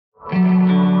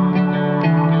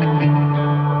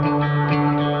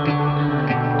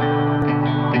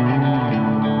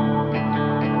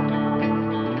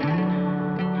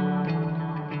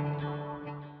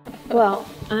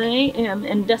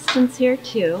from distance here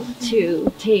too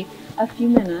to take a few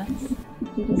minutes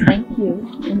to just thank you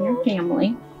and your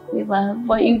family. We love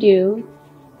what you do,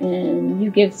 and you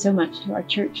give so much to our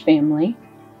church family,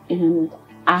 and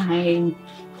it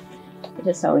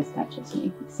just always touches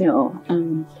me. So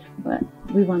what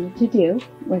we wanted to do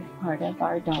with part of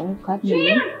our Dollar Club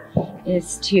money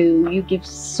is you give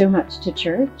so much to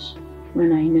church,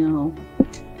 when I know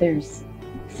there's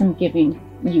some giving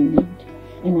you need.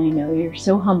 And I know you're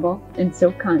so humble and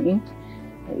so kind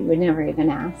that you would never even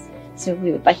ask. So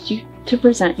we would like to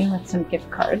present you with some gift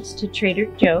cards to Trader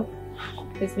Joe,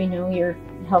 because we know you're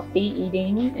healthy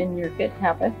eating and your good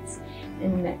habits,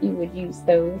 and that you would use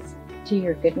those to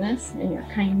your goodness and your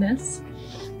kindness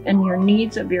and your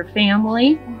needs of your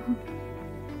family.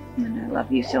 And I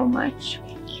love you so much.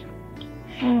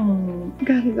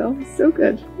 Got it all. So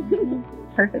good.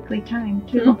 Perfectly timed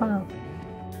too, huh?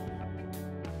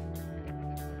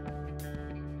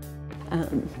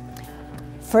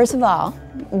 First of all,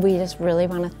 we just really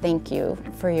want to thank you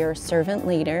for your servant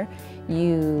leader.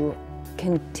 You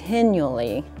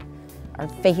continually are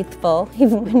faithful,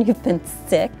 even when you've been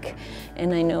sick.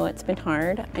 And I know it's been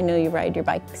hard. I know you ride your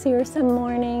bikes here some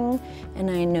morning,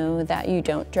 and I know that you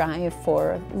don't drive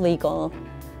for legal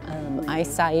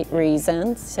eyesight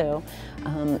reasons. So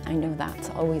I know that's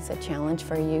always a challenge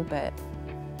for you, but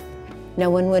no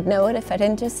one would know it if I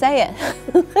didn't just say it.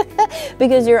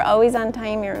 Because you're always on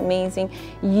time, you're amazing.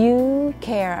 You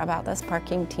care about this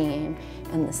parking team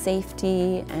and the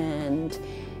safety and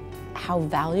how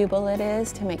valuable it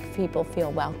is to make people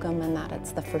feel welcome, and that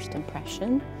it's the first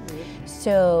impression.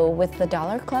 So with the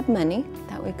Dollar Club money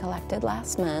that we collected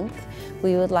last month,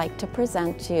 we would like to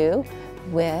present you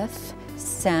with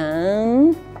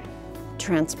some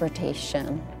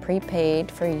transportation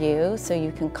prepaid for you, so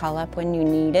you can call up when you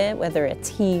need it, whether it's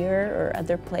here or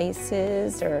other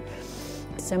places, or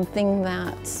something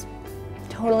that's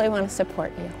totally want to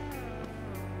support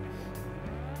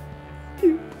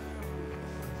you.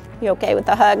 You okay with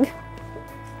the hug?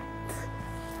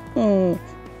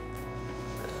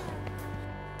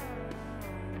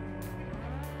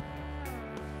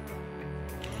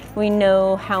 We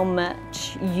know how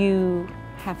much you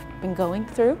have been going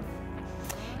through,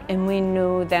 and we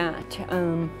know that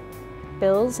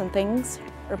bills and things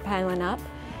are piling up,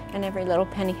 and every little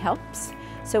penny helps.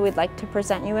 So we'd like to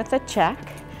present you with a check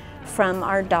from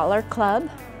our Dollar Club,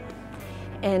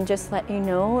 and just let you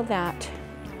know that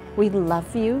we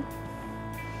love you,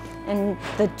 and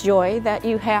the joy that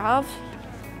you have,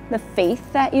 the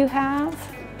faith that you have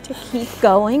to keep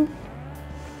going.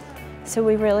 So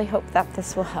we really hope that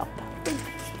this will help.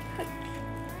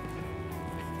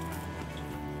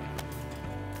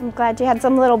 I'm glad you had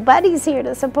some little buddies here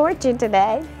to support you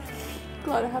today.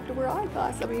 Glad I have to wear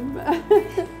eyeglasses. I mean,